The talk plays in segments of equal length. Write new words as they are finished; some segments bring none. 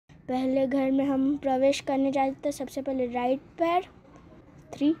पहले घर में हम प्रवेश करने जाते थे। सबसे पहले राइट पैर,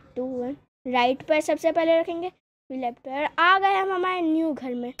 3 2 1, राइट पैर सबसे पहले रखेंगे, फिर लेफ्ट पैर। आ गए हम हमारे न्यू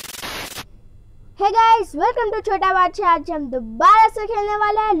घर में। हे गाइस, वेलकम टू छोटा बादशाह। आज हम दोबारा से खेलने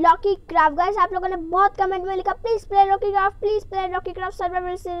वाले हैं लॉकी क्राफ्ट। गाइस, आप लोगों ने बहुत कमेंट में लिखा please play Lockie craft, please play Lockie craft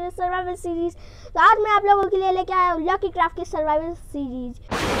survival series. तो आज मैं आप लोगों के लिए लेके आया हूँ लॉकी क्राफ्ट की सर्वाइवल सीरीज।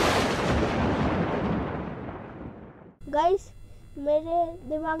 गाइस, मेरे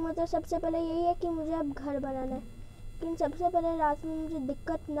दिमाग में तो सबसे पहले यही है कि मुझे अब घर बनाना है, लेकिन सबसे पहले रात में मुझे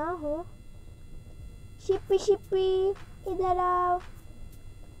दिक्कत ना हो। शिप्पी शिप्पी इधर आओ,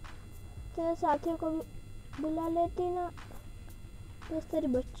 तेरे साथियों को बुला लेती ना, बस तेरी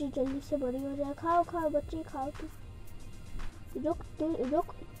बच्ची जल्दी से बड़ी हो जाए। खाओ खाओ बच्ची, खाओ तू।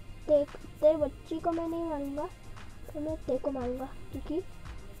 रुक, तेरे बच्ची को मैं नहीं मारूंगा, तो मैं तेरे को मारूंगा, क्योंकि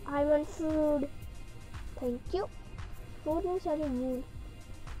I want food. Thank you. Food में सारी वूल।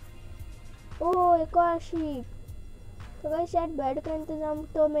 ओह, एक और शीप। तो गाइस, शायद बेड का इंतज़ाम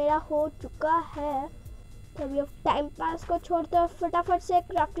तो मेरा हो चुका है। तो अभी अब टाइम पास को छोड़ते हैं, फटाफट से एक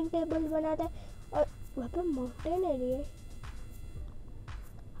क्राफ्टिंग टेबल बनाते हैं। और वहाँ पे माउंटेन एरिया,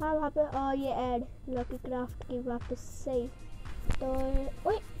 हाँ वहाँ पे, और ये ऐड लॉकी क्राफ्ट की वापस से। तो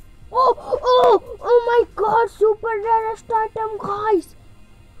ओए, oh my God, super rare item guys,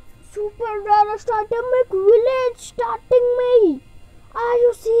 super rare item, एक विलेज स्टार्टिंग में ही। Are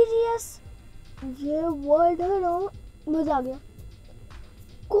you serious? ये वर्ल्ड है ना, मजा आ गया।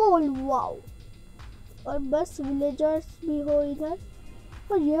 Cool, wow. और बस विलेजर्स भी हो इधर।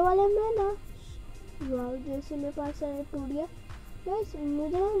 और ये वाले में ना, वाओ, जैसे मेरे पास है टूडिया। बस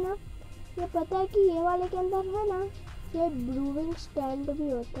मुझे है ना ये पता है कि ये वाले के अंदर है ना ये ब्रूइंग स्टैंड भी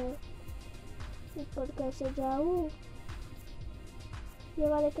होता है। ऊपर कैसे जाऊँ? ये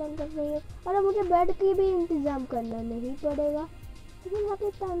वाले के अंदर नहीं है। अरे मुझे बेड की भी इंतज़ाम करना नहीं पड़ेगा, लेकिन यहाँ पे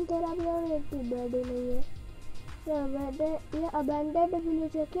इतना अंधेरा भी और एक भी बेड ही नहीं है। ये अबैंडेड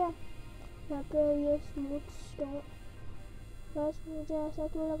विलेज है क्या? यहाँ पे ये स्मूथ स्टोन, बस मुझे ऐसा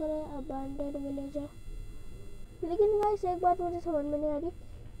क्यों लग रहा है अबैंडेड विलेज है। लेकिन गाइस, एक बात मुझे समझ में नहीं आ रही,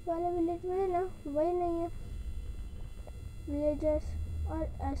 वाले विलेज में है ना वही नहीं है विलेजर्स, और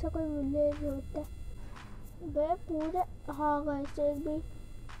ऐसा कोई विलेज होता है वे पूरे, हाँ गाइस, एक भी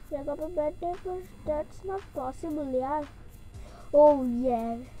जगह पे बैठने पर दैट्स नॉट पॉसिबल यार। ओह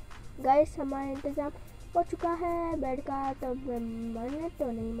यार गाइस, हमारा इंतज़ाम हो चुका है बेड का। तो मैं माने तो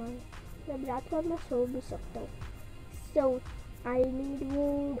नहीं माने, जब रात को मैं सो भी सकता हूँ। सो आई नीड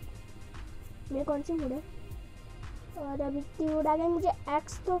वुड। मेरे कौन सी वुड है? और अब इतनी वुड आ गई, मुझे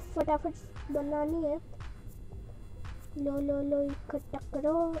एक्स तो फटाफट बनानी है। लो लो लो, इकट्ठा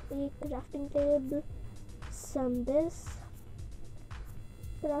करो। एक crafting table, some this.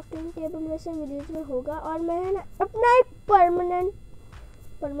 Crafting table वैसे विलेज में होगा। और मैं है ना अपना एक परमानेंट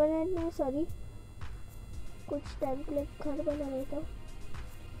नहीं, सॉरी, कुछ टाइम के लिए घर बना लेता हूँ।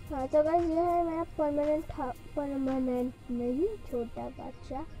 हाँ तो गाइस, ये है मेरा परमानेंट नहीं, छोटा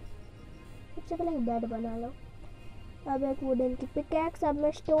बादशाह। सबसे पहले एक बेड बना लो। अब एक वुडन की पिकैक्स। अब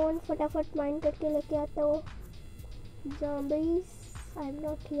मैं स्टोन फटाफट माइन करके लेके आता हूँ। Zombies, I am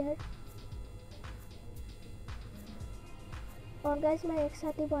not here. और गाइस, मैं एक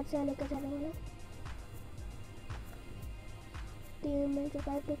साथ ही बहुत सारा लेकर जाने वाला हूँ। 3 मिल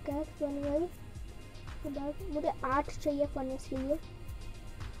चुका है, पिकैक्स बन गई। मुझे 8 चाहिए फर्नेस के लिए।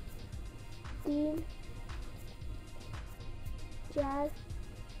 3 4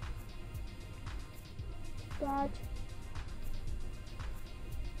 5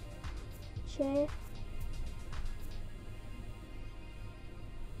 6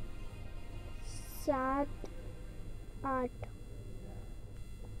 7 8।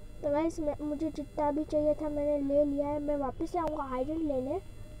 तो गाइस, मुझे जितना भी चाहिए था मैंने ले लिया है। मैं वापस आऊँगा आयरन लेने,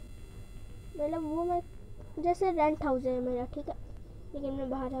 मतलब वो मैं जैसे रेंट हाउस है मेरा, ठीक है, लेकिन मैं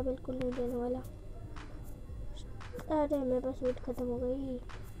भाड़ा बिल्कुल नहीं देने वाला। अरे मेरे पास वुड ख़त्म हो गई।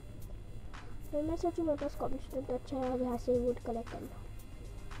 फिर मैं सोचूं मेरे पास कॉब्लस्टोन तो अच्छा है, अब यहाँ से वुड कलेक्ट करना।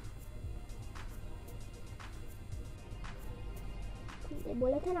 ये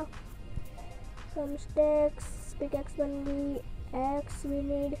बोला था ना, सम स्टिक्स, पिकैक्स बन गई। X we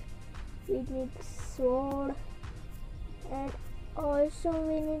need sword and also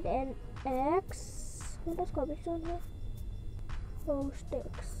we need an axe. मेरे पास कॉब्लस्टोन है। Oh,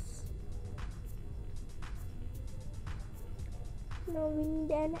 sticks. Now we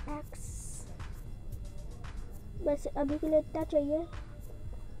need an axe. बस अभी के लिए इतना चाहिए,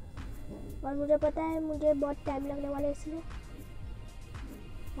 और मुझे पता है मुझे बहुत टाइम लगने वाला है, इसलिए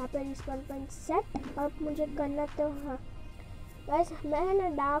यहाँ पे रिस्पॉन पॉइंट सेट। अब मुझे करना तो, हाँ बस मैं है ना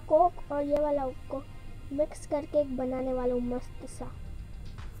डार्क ओक और ये वाला ओक को मिक्स करके एक बनाने वाला हूँ मस्त सा।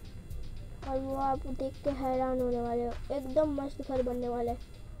 और वो आप देख के हैरान होने वाले हो, एकदम मस्त घर बनने वाला है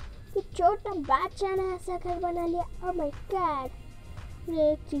कि छोटा बादशाह ने ऐसा घर बना लिया। Oh my God.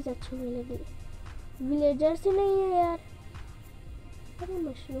 मुझे एक चीज़ अच्छी नहीं लगी, विलेजर से नहीं है यार, अरे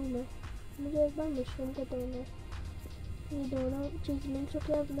मशरूम है। मुझे एक बार मशरूम को तोड़ना है। ये दोनों चीज़ मिल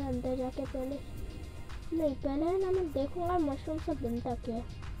चुके हैं। अब मैं अंदर जाके पहले है ना, मैं देखूँगा मशरूम से बनता क्या है।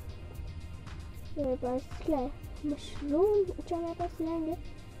 मेरे पास क्या है, मशरूम जो मेरे पास लाएंगे।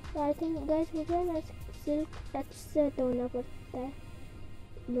 आई थिंक गाइस मुझे ना सिल्क टच से तोड़ना पड़ता है।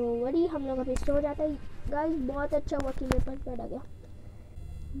 नो वरी, हम लोग अभी सो जाता है। गाइस बहुत अच्छा हुआ कि मेरे पास बैठ गया,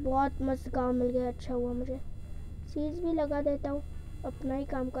 बहुत मस्त गाँव मिल गया, अच्छा हुआ। मुझे सीड्स भी लगा देता हूँ, अपना ही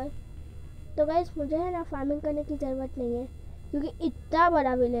काम कर। तो गाइस मुझे है ना फार्मिंग करने की ज़रूरत नहीं है क्योंकि इतना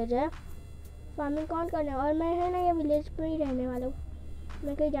बड़ा विलेज है, फार्मिंग कौन करने। और मैं है ना ये विलेज पर ही रहने वाला हूँ,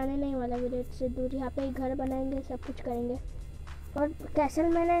 मैं कहीं जाने नहीं वाला विलेज से दूर। यहाँ पे ही घर बनाएंगे, सब कुछ करेंगे। और कैसल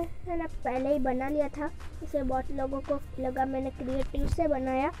मैंने है ना पहले ही बना लिया था, इसे बहुत लोगों को लगा मैंने क्रिएटिव से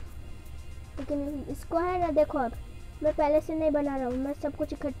बनाया, लेकिन इसको है ना देखो अब मैं पहले से नहीं बना रहा हूँ, मैं सब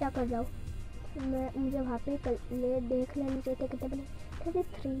कुछ इकट्ठा कर रहा हूँ। मुझे वहाँ पे देख लेने चाहिए कितने बने,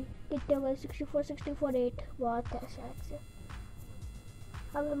 33 कितने हो गए, 64 64 8 बहुत है शायद से।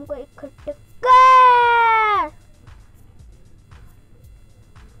 अब हमको इकट्ठे कर,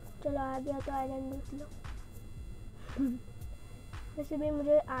 चलो आ गया तो आयरन देख लो। वैसे भी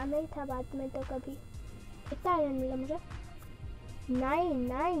मुझे आना ही था बाद में, तो कभी कितना आयरन मिला मुझे,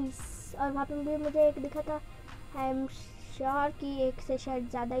 नाइस। और वहाँ पे भी मुझे एक दिखा था, आई एम श्योर कि एक से शायद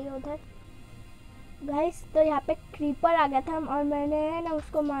ज़्यादा ही उधर। गाइस तो यहाँ पे क्रीपर आ गया था और मैंने ना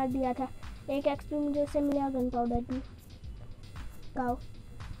उसको मार दिया था। एक एक्सपी मुझे उससे मिला, गन पाउडर भी। काओ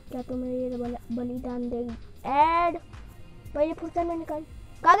क्या तुम मेरे बलिदान देगी? ऐड पहले फुर्सत में निकाल,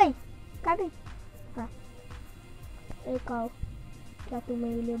 कहाँ गई? हाँ एक आओ, क्या तुम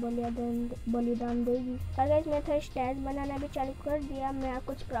मेरे लिए बलिदान देगी? और गाइस मैं थोड़ा स्टैज बनाना भी चालू कर दिया। मैं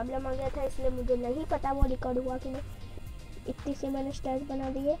कुछ प्रॉब्लम आ गया था इसलिए मुझे नहीं पता वो रिकॉर्ड हुआ कि नहीं। इतनी सी मैंने स्टैज बना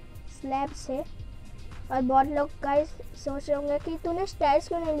दी है स्लैब से। और बहुत लोग गाइस सोच रहे होंगे कि तूने स्टैज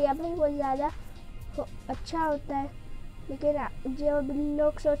क्यों नहीं लिया भाई, वो ज़्यादा अच्छा होता है। लेकिन जो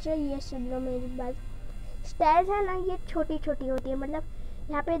लोग सोच रहे ये सुन लो मेरी बात, स्टैज है ना ये छोटी छोटी होती है, मतलब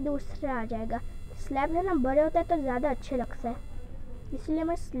यहाँ पे दूसरा आ जाएगा। स्लैब है ना बड़े होता है तो ज़्यादा अच्छे लगता है, इसलिए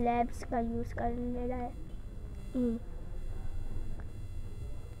मैं स्लैब्स का यूज़ कर ले रहा है।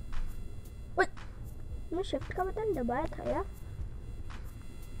 मैं शिफ्ट का बटन दबाया था यार।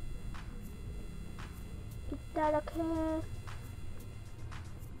 कितना रखे,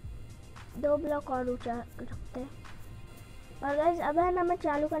 2 ब्लॉक और ऊंचा रखते हैं। और गाइस अब है ना मैं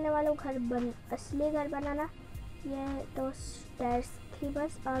चालू करने वाला हूँ असली घर बनाना। ये तो स्टैर्स थी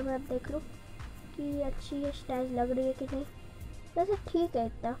बस, और मैं अब देख लूँ कि अच्छी ये स्टैर्स लग रही है कि नहीं। वैसे ठीक है,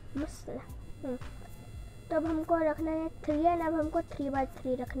 इतना मस्त है। तो अब हमको रखना है 3 है ना, अब हमको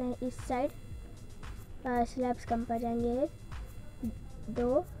 3x3 रखना है इस साइड। स्लैब्स कम पड़ जाएंगे,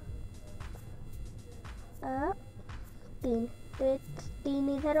 2 3, तो ये 3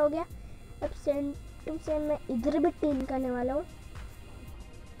 इधर हो गया। अब सेंटर से मैं इधर भी 3 करने वाला हूँ,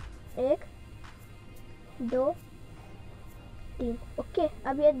 1 2 3। ओके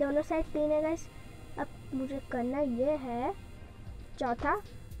अब ये दोनों साइड 3 है गाइस। अब मुझे करना ये है चौथा,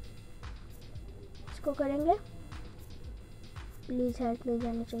 इसको करेंगे। प्लीज हेल्प नहीं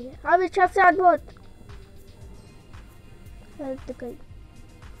जानी चाहिए। अब इच्छा से बहुत हेल्प गई।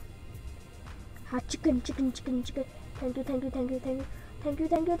 हाँ chicken chicken chicken chicken, thank you thank you thank you thank you thank you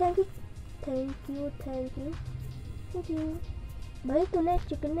thank you thank you thank you thank you thank you. भाई तूने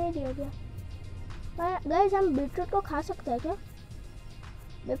चिकन नहीं दिया क्या? गाइस हम बीटरूट को खा सकते हैं क्या?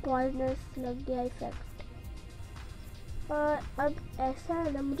 ये पॉइजनस लग गया इफेक्ट। और अब ऐसा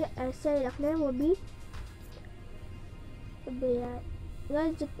है ना, मुझे ऐसा ही रखना है वो भी। यार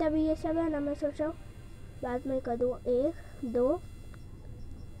गाइस जितना भी ये सब है ना, मैं सोच रहा हूँ बाद में कर दूँ। 1 2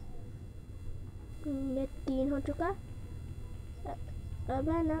 ये 3 हो चुका। अब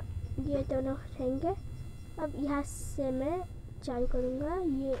है ना ये दोनों रहेंगे। अब यहाँ से मैं चालू करूँगा,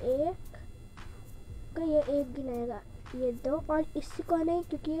 ये 1 का, ये 1 गिनाएगा, ये 2 और इसको नहीं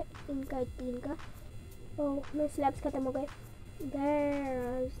क्योंकि इनका 3 का। ओह मेरे स्लैब्स ख़त्म हो गए। द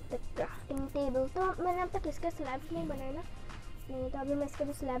क्राफ्टिंग टेबल, तो मैंने अब तक इसके स्लैब्स नहीं बनाए ना, नहीं तो अभी मैं इसके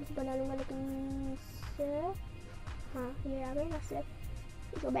भी स्लैब्स बना लूँगा। लेकिन इससे हाँ ये आ गए ना स्लैब,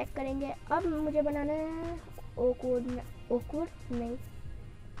 इसको बैक करेंगे। अब मुझे बनाना है ओकवुड नहीं,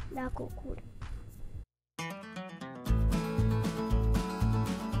 डार्क ओकवुड।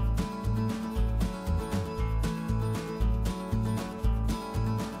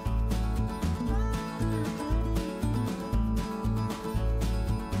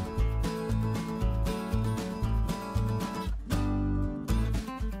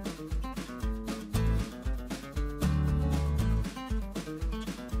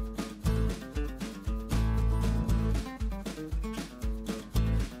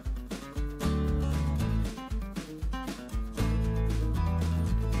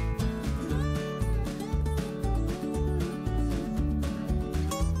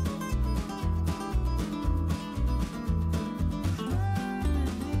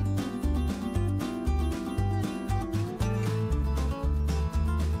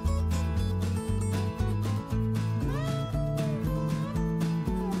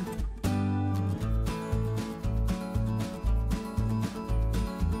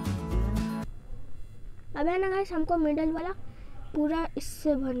 अब है ना गाइस, हमको मिडल वाला पूरा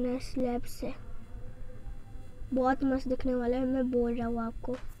इससे भरना है, स्लैब से। बहुत मस्त दिखने वाला है, मैं बोल रहा हूँ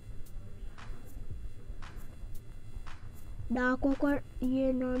आपको। डार्क ओक और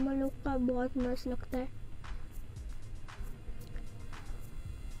ये नॉर्मल ओक का बहुत मस्त लगता है।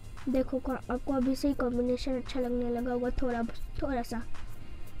 देखो आपको अभी से ही कॉम्बिनेशन अच्छा लगने लगा होगा, थोड़ा सा।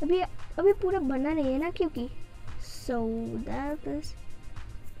 अभी पूरा बना नहीं है ना, क्योंकि सो दैट इज।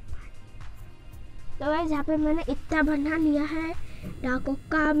 तो गाइस यहाँ पे मैंने इतना बना लिया है डार्क ओक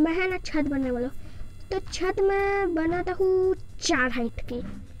का। अब मैं है ना छत बनने वाला हूँ। तो छत में बनाता हूँ 4 हाइट की।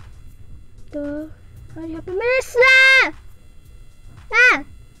 तो और यहाँ पे मैंने स्लैब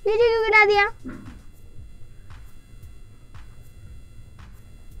नीचे क्यों गिरा दिया?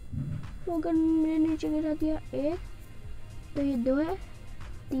 वो अगर मैंने नीचे गिरा दिया 1, तो ये 2 है,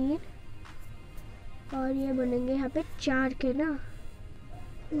 3 और ये बनेंगे यहाँ पे 4 के ना।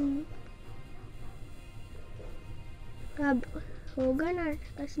 अब होगा ना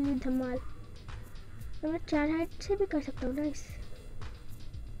असली धमाल। तो मैं 4 हाइट से भी कर सकता हूँ ना इस।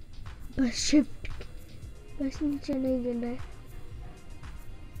 बस शिफ्ट, बस नीचे नहीं गिरना है,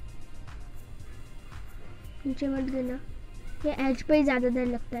 नीचे मत गिरना। ये एज पे ही ज़्यादा डर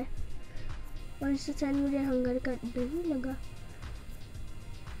लगता है, और इससे शायद मुझे हंगर का डर ही लगा।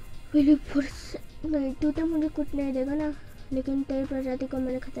 नहीं, तू तो मुझे कुछ नहीं देगा ना, लेकिन तेरी प्रजाति को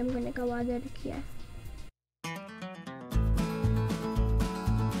मैंने ख़त्म करने का वादा किया है।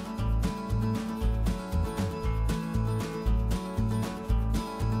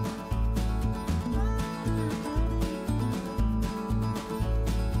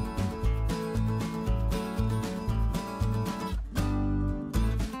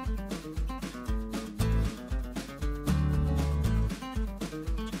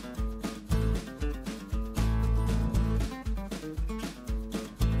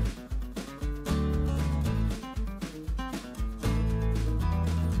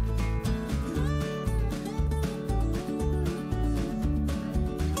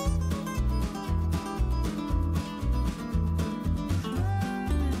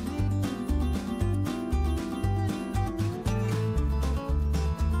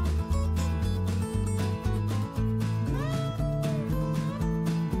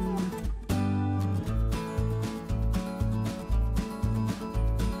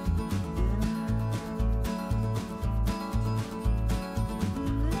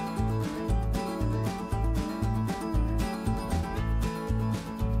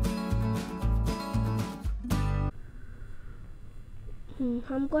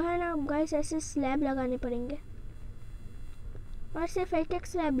 हमको है ना गाइस ऐसे स्लैब लगाने पड़ेंगे, और सिर्फ एक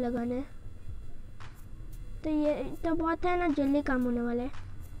स्लैब लगाना है। तो ये तो बहुत है ना, जल्दी काम होने वाला है।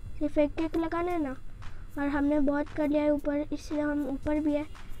 सिर्फ एक लगाना है ना, और हमने बहुत कर लिया है ऊपर, इसलिए हम ऊपर भी है,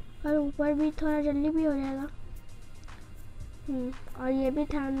 और ऊपर भी थोड़ा जल्दी भी हो जाएगा। और ये भी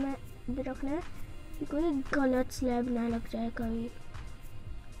ध्यान में भी रखना है कि कोई गलत स्लैब ना लग जाए कभी।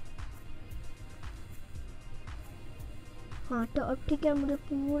 हाँ, तो अब ठीक है, मुझे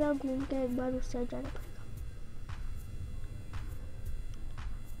पूरा घूम के एक बार उस साइड जाना पड़ेगा।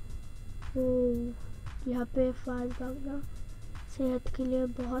 ओह, यहाँ पे फास्ट भागना सेहत के लिए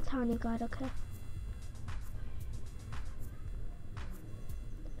बहुत हानिकारक है।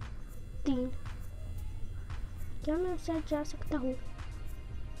 3, क्या मैं उस साइड जा सकता हूँ?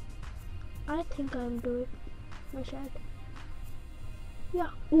 I think I am do it. मैं शायद,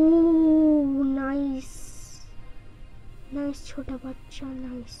 या ओह नाइस नाइस छोटा बादशाह,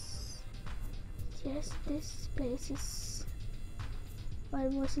 nice. Yes, this place is. और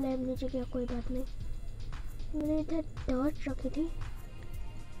वो स्लैब नीचे गया, कोई बात नहीं। मैंने इधर डॉट रखी थी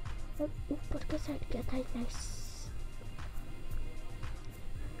और ऊपर के साइड क्या था, नाइस।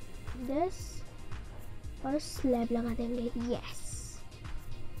 दिस और स्लैब लगा देंगे, यस।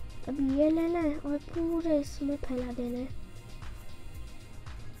 अब ये लेना है और पूरा इसमें फैला देना है।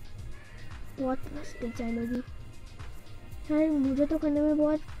 बहुत मस्त डिजाइन होगी यार। मुझे तो करने में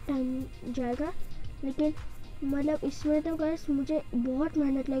बहुत टाइम जाएगा, लेकिन मतलब इसमें तो गाइस मुझे बहुत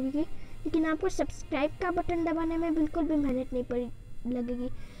मेहनत लगेगी, लेकिन आपको सब्सक्राइब का बटन दबाने में बिल्कुल भी मेहनत नहीं लगेगी।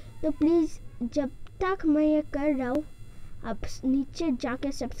 तो प्लीज़ जब तक मैं ये कर रहा हूँ, आप नीचे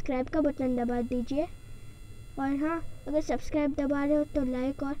जाके सब्सक्राइब का बटन दबा दीजिए। और हाँ, अगर सब्सक्राइब दबा रहे हो तो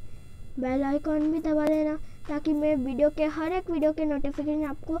लाइक और बेल आइकॉन भी दबा देना, ताकि मेरे वीडियो के हर एक वीडियो के नोटिफिकेशन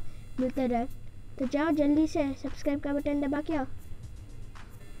आपको मिलते रहे। तो जाओ जल्दी से सब्सक्राइब का बटन दबा के आओ।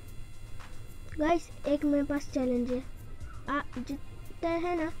 गाइस, एक मेरे पास चैलेंज है। जितने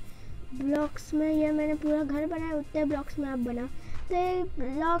है ना ब्लॉक्स में ये मैंने पूरा घर बनाया, उतने ब्लॉक्स में आप बना। तो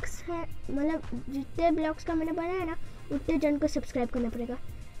ब्लॉक्स है, मतलब जितने ब्लॉक्स का मैंने बनाया ना, उतने जन को सब्सक्राइब करना पड़ेगा।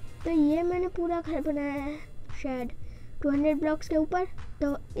 तो ये मैंने पूरा घर बनाया है शायद 200 ब्लॉक्स के ऊपर।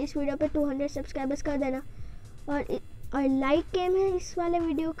 तो इस वीडियो पे 200 सब्सक्राइबर्स कर देना। और लाइक गेम है इस वाले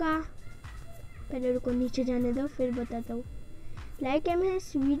वीडियो का, पहले रुको नीचे जाने दो फिर बताता हूँ। लाइक गेम है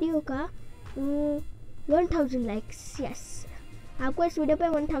इस वीडियो का 1000 लाइक्स। यस, आपको इस वीडियो पे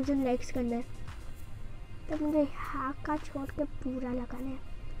 1000 लाइक्स करना है। तो मुझे यहाँ का छोड़ के पूरा लगाना है।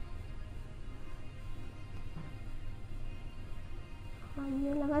 हाँ,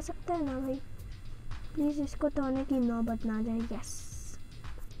 ये लगा सकते हैं ना भाई, प्लीज़ इसको तोड़ने की नौबत ना जाए। यस,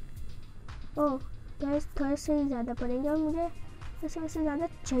 ओह गैस थोड़े से ही ज़्यादा पड़ेंगे और मुझे वैसे ज़्यादा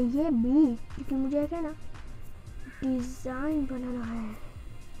चाहिए भी, क्योंकि मुझे क्या ना डिज़ाइन बनाना है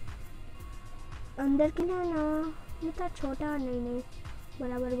अंदर के लिए ना। ये था छोटा, नहीं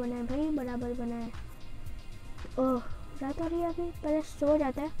बराबर बना है भाई, बराबर बना है। ओह रात हो रही है, अभी पहले सो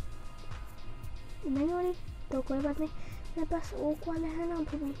जाता है। नहीं हो रही तो कोई बात नहीं, मेरे पास ओक वाला है ना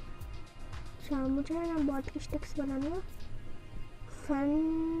अभी भी। अच्छा मुझे है ना बहुत की स्टिक्स बनानी है।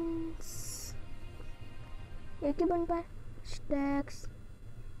 फेंस एक ही बन पाए, स्टिक्स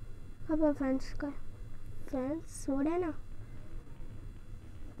अब फेंस का फेंस वुड है ना,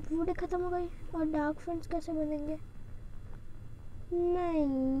 वुड खत्म हो गई। और डार्क फेंस कैसे बनेंगे?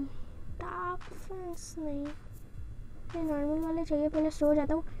 नहीं डार्क फेंस नहीं, ये नॉर्मल वाले चाहिए। पहले सो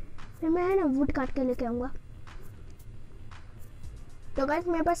जाता हूँ फिर मैं है ना वुड काट के लेके आऊँगा। तो गाइस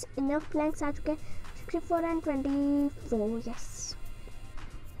मेरे पास इनफ प्लैंक्स आ चुके हैं 64 एंड 24। यस,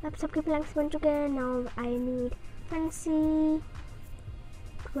 अब सबके प्लैंक्स बन चुके हैं। Now I need fancy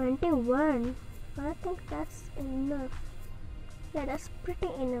 21। I think that's enough, yeah that's pretty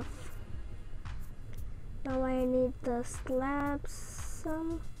enough. Now I need the slabs,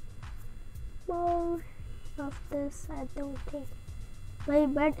 some more of this. I don't think भाई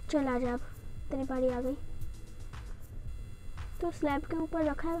बेड चला जा, अब तेरी बारी आ गई। तो स्लैब के ऊपर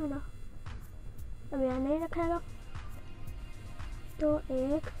रखा है ना, अब यहाँ नहीं रखाएगा तो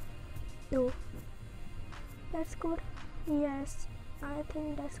 1 2 that's good. Yes, I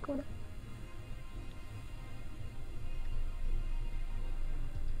think that's good.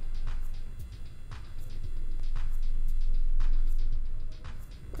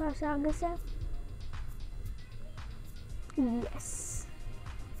 थोड़ा सा आगे से। यस,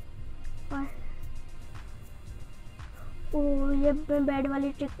 और ओ ये मैं बेड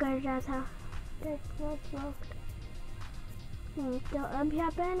वाली ट्रिक कर रहा था। तो अब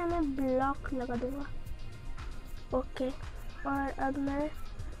यहाँ पे है ना मैं ब्लॉक लगा दूंगा। ओके, और अब मैं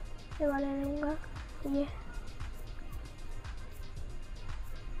ये वाला लूँगा, ये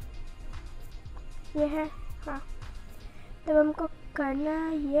है। हाँ, तब हमको करना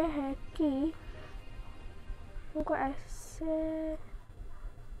ये है कि हमको ऐसे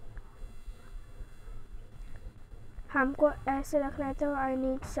रखना है। तो I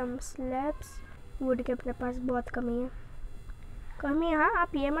need some slabs. Would के अपने पास बहुत कमी है। हाँ,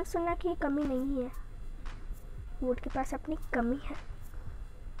 आप ये मत सुनना कि कमी नहीं है, वुड के पास अपनी कमी है।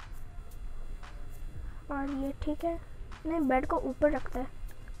 और ये ठीक है, नहीं बेड को ऊपर रखता है।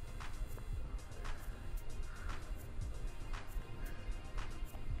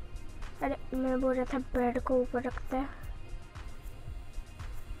 अरे मैं बोल रहा था बेड को ऊपर रखता है।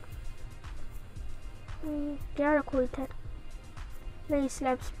 क्या रखूँ इधर? नहीं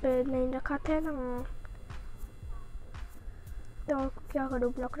स्लैब्स पे नहीं रखा था ना, तो क्या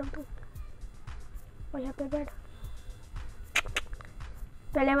करूँ, ब्लॉक रख दूँ। और यहाँ पे बेड,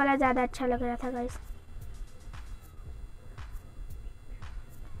 पहले वाला ज़्यादा अच्छा लग रहा था गाइस,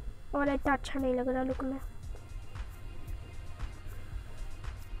 और इतना अच्छा नहीं लग रहा लुक में।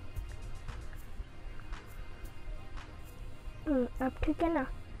 अब ठीक है ना।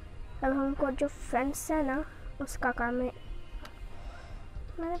 अब हमको जो फेंस है ना उसका काम है।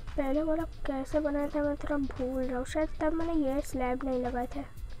 मैंने पहले वाला कैसे बनाया था मैं थोड़ा भूल रहा हूँ, शायद तब मैंने ये स्लैब नहीं लगाए थे।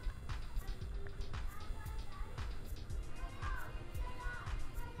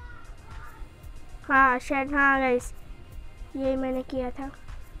 हाँ शायद, हाँ गाइस यही मैंने किया था।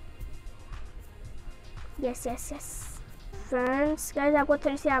 Yes yes yes friends, guys आपको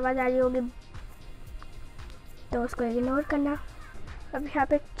थोड़ी सी आवाज़ आ रही होगी तो उसको इग्नोर करना। अब यहाँ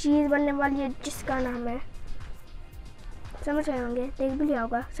पे चीज़ बनने वाली है जिसका नाम है, समझ रहे होंगे, देख भी लिया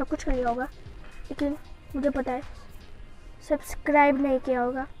होगा, सब कुछ कर लिया होगा, लेकिन मुझे पता है सब्सक्राइब नहीं किया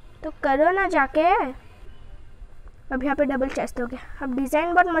होगा, तो करो ना जाके। अब यहाँ पे डबल चेस्ट हो गया। अब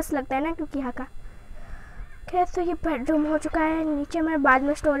डिज़ाइन बहुत मस्त लगता है ना, क्योंकि यहाँ का खैर। तो ये बेडरूम हो चुका है, नीचे मैं बाद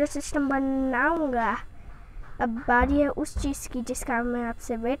में स्टोरेज सिस्टम बनाऊँगा। अब बारी है उस चीज़ की जिसका मैं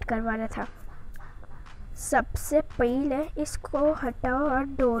आपसे वेट करवा रहा था। सबसे पहले इसको हटाओ और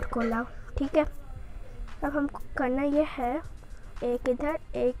डोर को लाओ, ठीक है। अब हमको करना ये है एक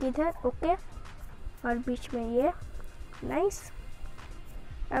इधर ओके, और बीच में ये नाइस।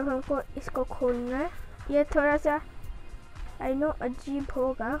 अब हमको इसको खोलना है। ये थोड़ा सा आई नो अजीब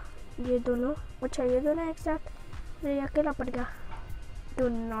होगा, ये दोनों, अच्छा ये दोनों एक साथ, ये अकेला पड़ गया, डू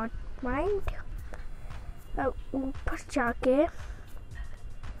नॉट माइंड। अब ऊपर जाके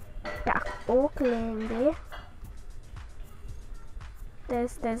डार्क ओक लेंगे,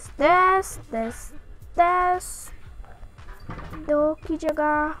 दस दो की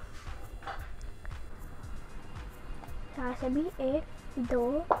जगह यहाँ से भी 1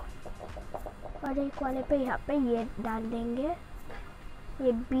 2 और एक वाले पे यहाँ पे ये डाल देंगे।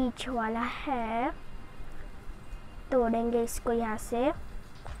 ये बीच वाला है, तोड़ेंगे इसको यहाँ से।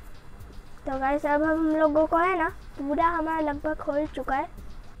 तो गाइस अब हम लोगों को है ना पूरा हमारा लगभग हो चुका है।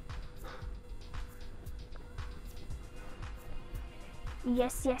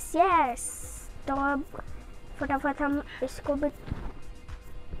 Yes yes yes. तो अब फटाफट हम इसको भी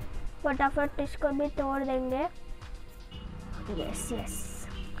तोड़ देंगे। Yes yes.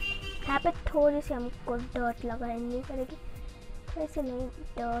 यहाँ पे थोड़ी सी हमको डॉट लगानी पड़ेगी, वैसे नहीं,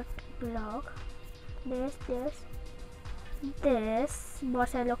 डॉट ब्लॉक दिस। बहुत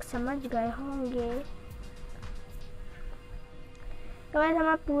सारे लोग समझ गए होंगे। तो गाइस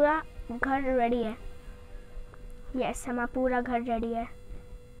हमारा पूरा घर रेडी है। यस हमारा पूरा घर रेडी है।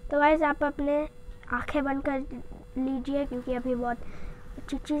 तो गाइस आप अपने आंखें बंद कर लीजिए, क्योंकि अभी बहुत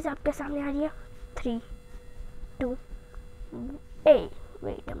अच्छी चीज़ आपके सामने आ रही है। 3 2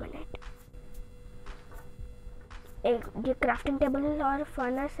 वेट अ मिनट। एक ये क्राफ्टिंग टेबल और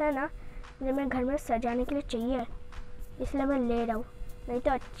फर्नेस है ना, जो मैं घर में सजाने के लिए चाहिए, इसलिए मैं ले रहा हूँ, नहीं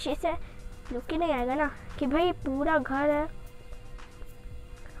तो अच्छे से लुक ही नहीं आएगा ना कि भाई पूरा घर है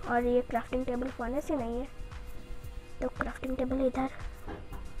और ये क्राफ्टिंग टेबल फर्नेस ही नहीं है। तो क्राफ्टिंग टेबल इधर,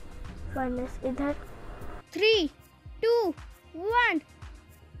 फर्नेस इधर। 3 2 1।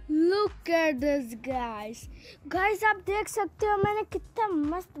 लुक एट दिस गाइस, आप देख सकते हो मैंने कितना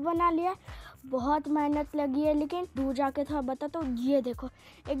मस्त बना लिया। बहुत मेहनत लगी है, लेकिन दूर जाके थोड़ा बता तो ये देखो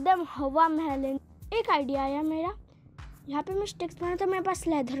एकदम हवा महल है। एक आइडिया आया मेरा, यहाँ पे मैं स्टिक्स बनाता हूँ, मेरे पास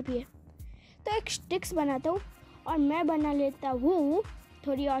लेदर भी है, तो एक स्टिक्स बनाता हूँ और मैं बना लेता हूँ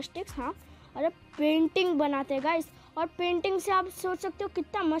थोड़ी और स्टिक्स। हाँ, और अब पेंटिंग बनाते हैं गाइस, और पेंटिंग से आप सोच सकते हो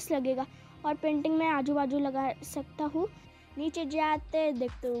कितना मस्त लगेगा। और पेंटिंग में आजू बाजू लगा सकता हूँ। नीचे जाते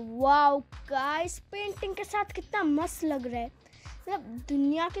देखते हो, वाओ गाइस पेंटिंग के साथ कितना मस्त लग रहा है, मतलब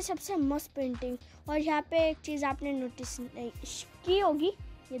दुनिया की सबसे मस्त पेंटिंग। और यहाँ पे एक चीज़ आपने नोटिस नहीं की होगी,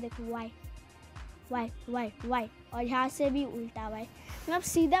 ये देखो वाई वाई वाई वाई, और यहाँ से भी उल्टा वाई, मतलब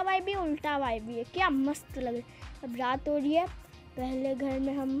सीधा वाई भी उल्टा वाई भी है, क्या मस्त लग रहा है। अब रात हो रही है, पहले घर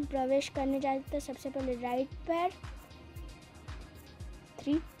में हम प्रवेश करने जाते थे। सबसे पहले राइट पैर,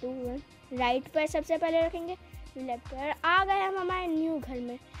 3 2 1, राइट पैर सबसे पहले रखेंगे, लेफ्ट पैर। आ गए हम हमारे न्यू घर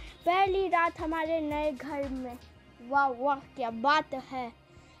में, पहली रात हमारे नए घर में। वाह वाह क्या बात है।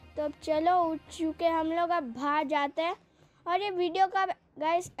 तो अब चलो उठ चुके हम लोग, अब बाहर जाते हैं। और ये वीडियो का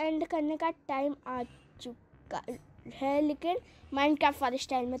गाइस एंड करने का टाइम आ चुका है, लेकिन माइनक्राफ्ट वाले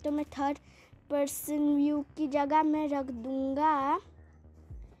स्टाइल में। तो मैं 3rd पर्सन व्यू की जगह मैं रख दूंगा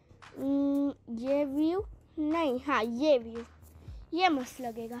ये व्यू, नहीं हाँ ये व्यू, ये मस्त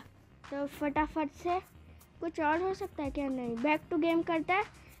लगेगा। तो फटाफट से कुछ और हो सकता है क्या, नहीं, बैक टू गेम करता है।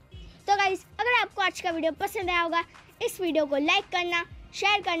 तो गाइस अगर आपको आज का वीडियो पसंद आया होगा, इस वीडियो को लाइक करना,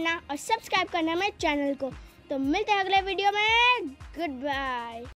 शेयर करना और सब्सक्राइब करना मेरे चैनल को। तो मिलते हैं अगले वीडियो में, गुड बाय।